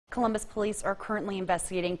Columbus police are currently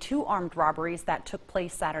investigating two armed robberies that took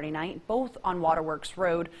place Saturday night, both on Waterworks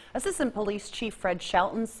Road. Assistant Police Chief Fred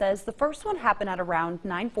Shelton says the first one happened at around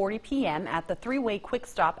 9:40 p.m. at the three-way quick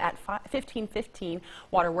stop at 1515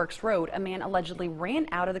 Waterworks Road. A man allegedly ran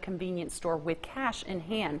out of the convenience store with cash in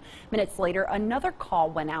hand. Minutes later, another call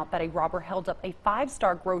went out that a robber held up a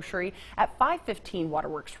five-star grocery at 515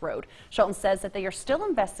 Waterworks Road. Shelton says that they are still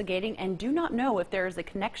investigating and do not know if there is a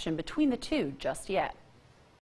connection between the two just yet.